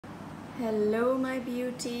Hello, my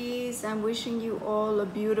beauties. I'm wishing you all a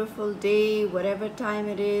beautiful day, whatever time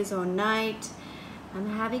it is or night. I'm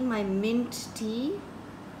having my mint tea.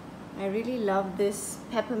 I really love this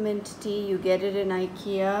peppermint tea. You get it in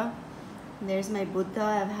IKEA. There's my Buddha.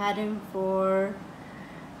 I've had him for,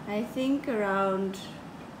 I think, around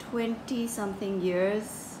 20 something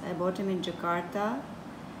years. I bought him in Jakarta.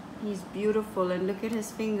 He's beautiful, and look at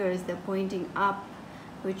his fingers. They're pointing up,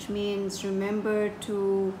 which means remember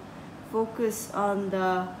to focus on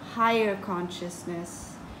the higher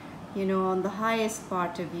consciousness, on the highest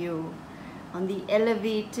part of you, on the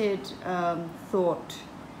elevated thought.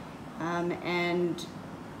 And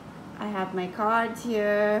I have my cards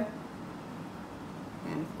here,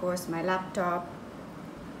 and of course my laptop.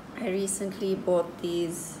 I recently bought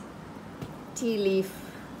these tea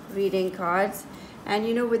leaf reading cards, and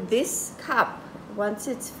with this cup, once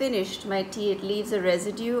it's finished, my tea, it leaves a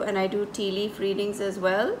residue, and I do tea leaf readings as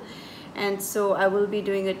well. And so I will be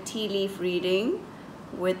doing a tea leaf reading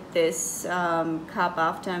with this cup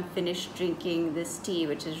after I'm finished drinking this tea,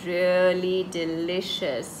 which is really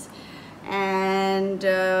delicious. And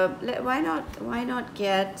why not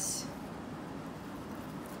get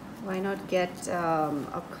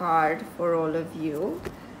a card for all of you?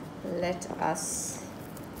 Let us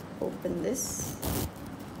open this.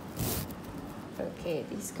 Okay,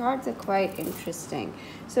 these cards are quite interesting.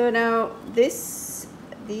 So now these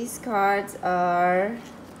cards are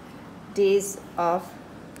days of,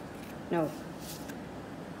 no,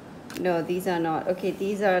 these are not. Okay,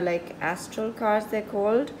 these are like astral cards, they're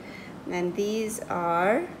called, and these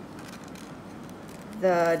are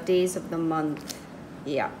the days of the month.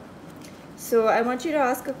 Yeah. So I want you to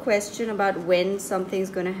ask a question about when something's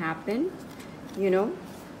going to happen.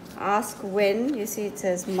 Ask when. You see it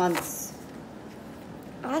says months.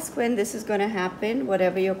 Ask when this is going to happen,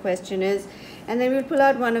 whatever your question is. And then we'll pull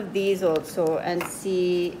out one of these also and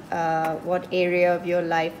see what area of your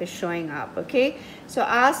life is showing up, okay? So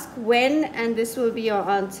ask when, and this will be your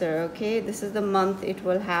answer, okay? This is the month it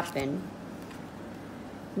will happen.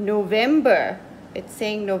 November. It's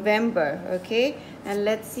saying November, okay? And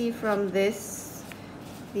let's see from these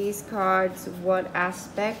cards what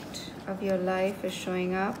aspect of your life is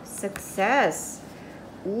showing up. Success.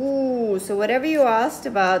 Ooh, so whatever you asked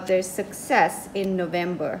about, there's success in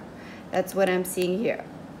November. That's what I'm seeing here.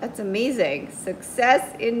 That's amazing.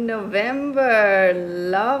 Success in November.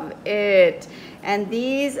 Love it. And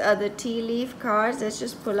these are the tea leaf cards. Let's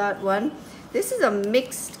just pull out one. This is a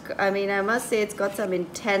mixed, I must say it's got some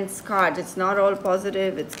intense cards. It's not all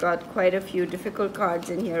positive. It's got quite a few difficult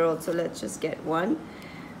cards in here also. Let's just get one.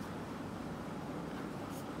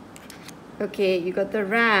 Okay, you got the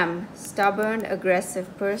Ram, stubborn,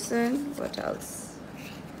 aggressive person. What else?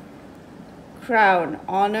 Crown,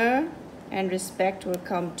 honor and respect will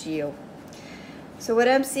come to you. So what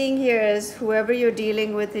I'm seeing here is whoever you're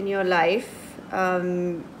dealing with in your life,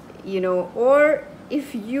 or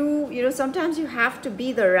if sometimes you have to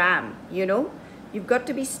be the Ram, you've got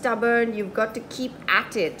to be stubborn, you've got to keep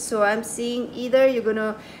at it. So I'm seeing either you're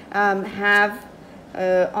gonna have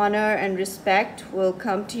honor and respect will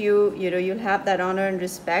come to you. You'll have that honor and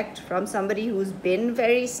respect from somebody who's been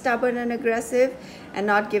very stubborn and aggressive and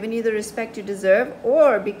not given you the respect you deserve,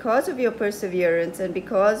 or because of your perseverance and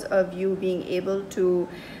because of you being able to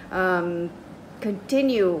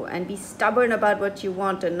continue and be stubborn about what you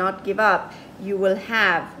want and not give up, you will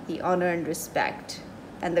have the honor and respect,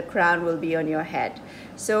 and the crown will be on your head.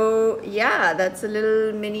 So yeah, that's a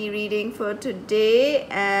little mini reading for today,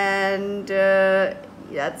 and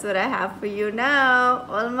that's what I have for you now.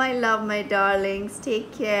 All my love, my darlings.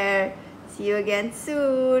 Take care. See you again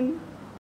soon.